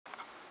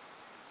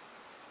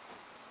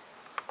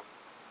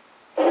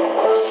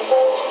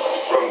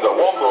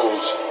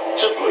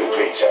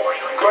Later,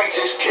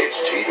 greatest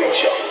kids TV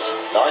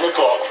shows. 9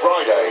 o'clock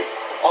Friday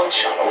on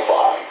Channel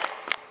 5.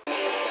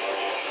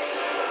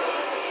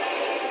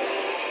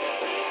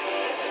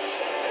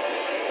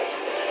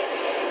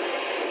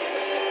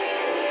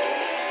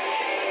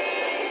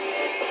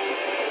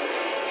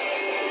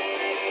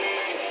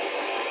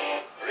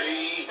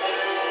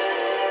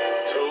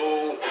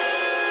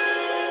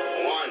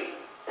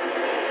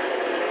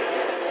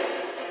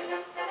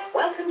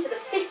 Welcome to the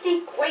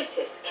 50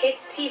 greatest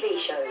kids TV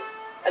shows.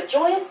 A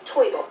joyous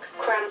toy box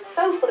crammed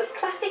so full of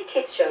classic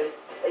kids shows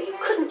that you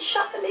couldn't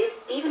shut the lid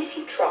even if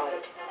you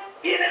tried.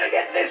 You never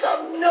get this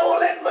on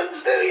Noel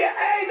Edmonds, do you?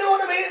 Hey, know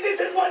what I mean? This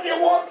is what you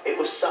want. It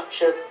was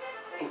such an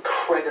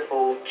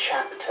incredible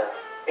chapter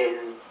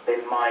in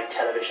my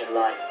television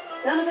life.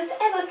 None of us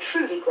ever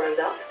truly grows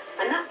up,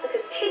 and that's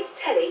because kids'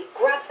 telly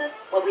grabs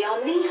us when we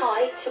are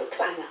knee-high to a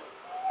clanger.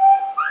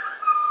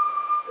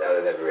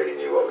 I never really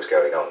knew what was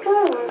going on.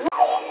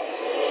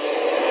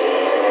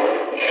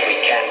 We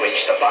can't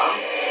reach the bomb,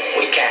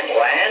 we can't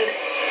land,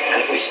 and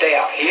if we stay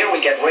up here,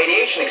 we get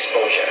radiation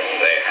exposure.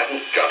 They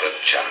haven't got a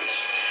chance.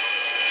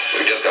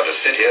 We've just got to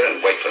sit here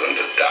and wait for them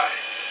to die.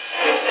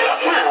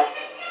 Wow,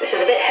 this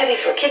is a bit heavy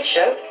for a kids'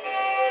 show.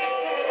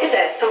 Is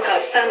there some kind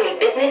of family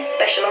business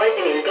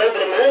specialising in global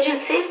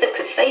emergencies that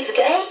could save the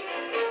day?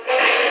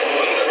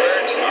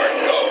 Thunderbirds are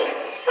go.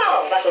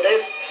 Oh, that'll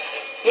do.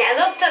 Yeah, I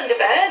love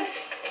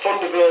Thunderbirds.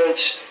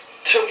 Thunderbirds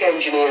took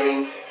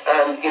engineering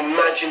and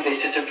imagined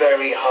it at a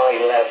very high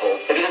level.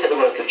 If you look at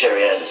the work of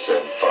Jerry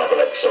Anderson,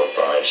 Fireball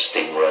XL5,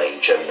 Stingray,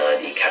 Joe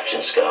 90,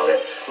 Captain Scarlet,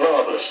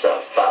 marvellous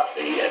stuff, but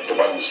the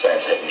one that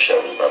stands head and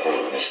shoulders above all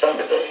of them is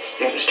Thunderbirds.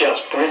 It was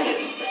just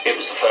brilliant. It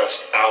was the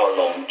first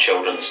hour-long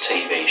children's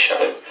TV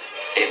show.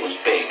 It was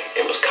big,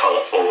 it was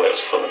colourful, it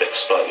was full of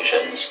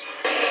explosions.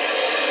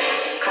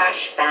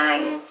 Crash,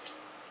 bang,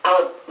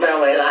 old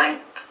railway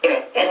line,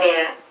 in the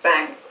air,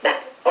 bang,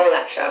 all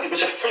that stuff. It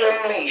was a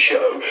family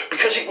show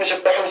because it was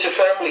about a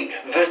family,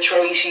 the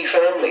Tracy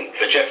family.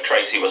 But Jeff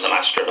Tracy was an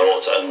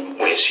astronaut, and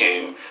we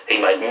assume he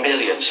made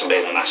millions from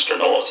being an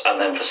astronaut, and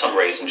then for some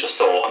reason just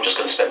thought, I'm just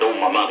going to spend all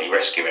my money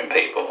rescuing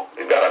people.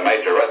 We've got a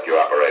major rescue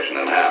operation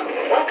in hand.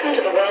 Welcome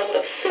to the world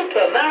of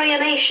Super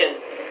Marionation,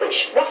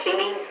 which roughly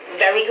means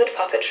very good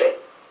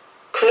puppetry.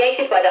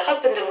 Created by the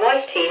husband and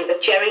wife team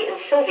of Jerry and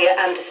Sylvia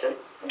Anderson.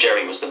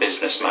 Jerry was the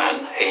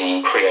businessman.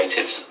 He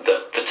created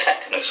the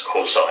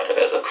technical side of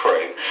it, the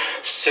crew.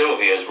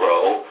 Sylvia's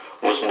role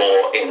was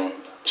more in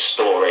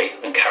story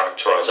and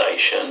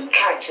characterisation.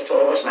 Characters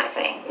were always my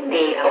thing.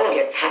 The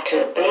audience had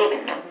to believe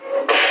in them.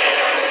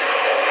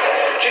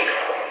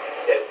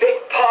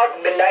 Big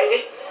pardon, my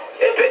lady,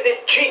 but the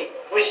gin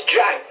was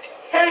drugged.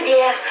 Oh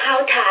dear,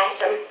 how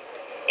tiresome.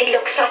 It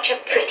looks such a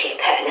pretty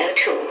piano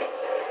too.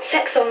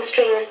 Sex on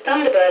Strings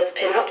Thunderbirds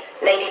pin-up,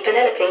 Lady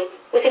Penelope,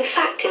 was in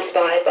fact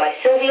inspired by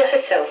Sylvia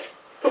herself,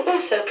 who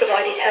also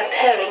provided her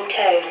purring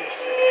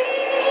tones.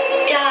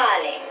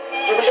 Darling,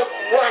 you look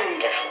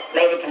wonderful.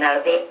 Lady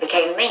Penelope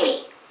became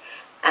me,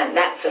 and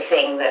that's a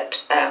thing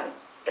that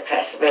the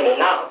press really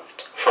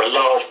loved. For a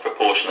large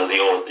proportion of the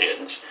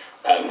audience,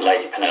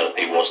 Lady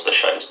Penelope was the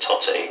show's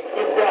totty.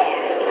 Beware,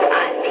 you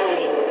are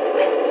dealing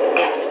with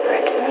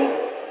desperate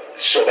men.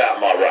 Sort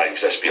out my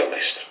range, let's be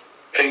honest.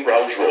 Pink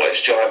Rolls Royce,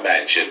 giant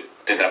mansion,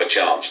 didn't have a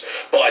chance.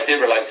 But I did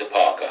relate to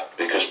Parker,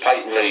 because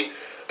patently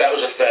that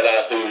was a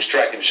fella who's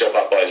dragged himself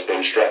up by his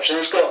bootstraps and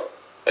has got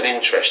an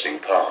interesting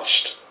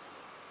past.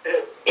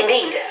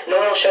 Indeed,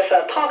 loyal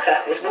chauffeur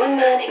Parker was one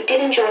man who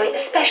did enjoy a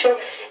special,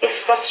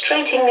 if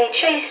frustratingly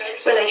chaste,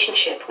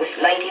 relationship with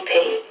Lady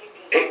P.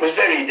 It was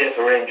very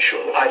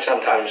differential. I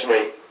sometimes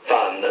made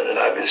fun, and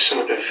I was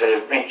sort of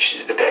reached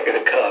at the back of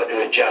the car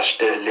to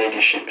adjust her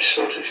ladyship's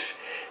sort of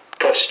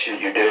posture,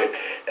 you know,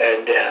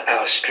 and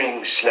our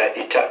strings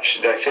slightly touched,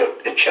 and I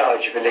felt a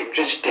charge of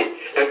electricity.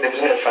 But there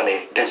was no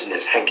funny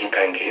business,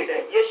 hanky-panky.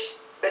 Yes.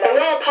 And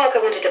while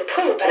Parker wanted to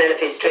pull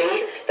Penelope's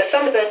strings, the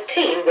Thunderbirds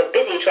team were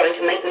busy trying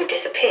to make them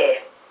disappear.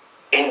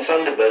 In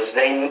Thunderbirds,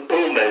 they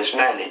almost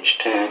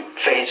managed to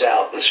phase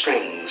out the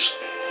strings.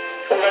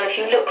 Although if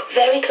you look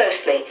very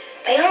closely,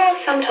 they are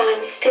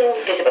sometimes still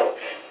visible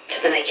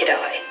to the naked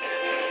eye.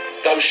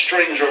 Those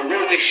strings are a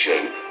real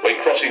issue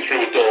when crossing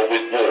through a door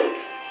with wall.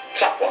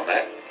 Tough one,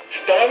 that.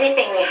 The only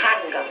thing we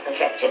hadn't got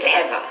perfected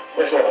ever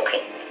was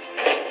walking.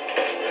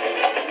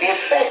 The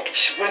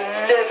effects were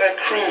never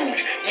crude.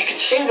 You could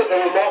see that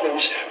they were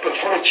models, but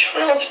from a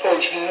child's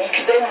point of view, you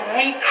could then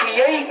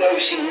recreate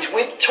those scenes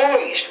with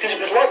toys, because it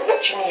was like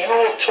watching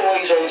your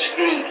toys on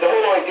screen. The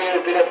whole idea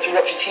of being able to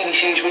watch a TV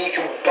series where you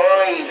can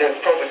buy the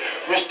product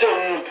was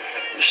done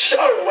so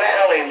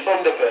well in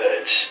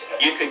Thunderbirds.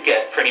 You could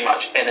get pretty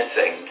much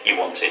anything you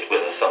wanted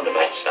with a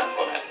Thunderbird stamp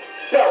on it.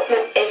 Well,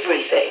 not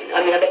everything.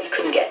 I mean, I bet you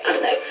couldn't get, I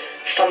don't know,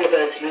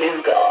 Thunderbirds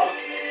nougat.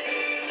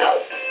 Oh.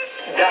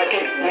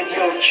 Nugget with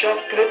your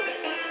chocolate,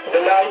 the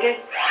lady.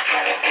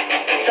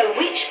 So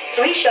which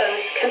 3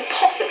 shows can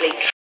possibly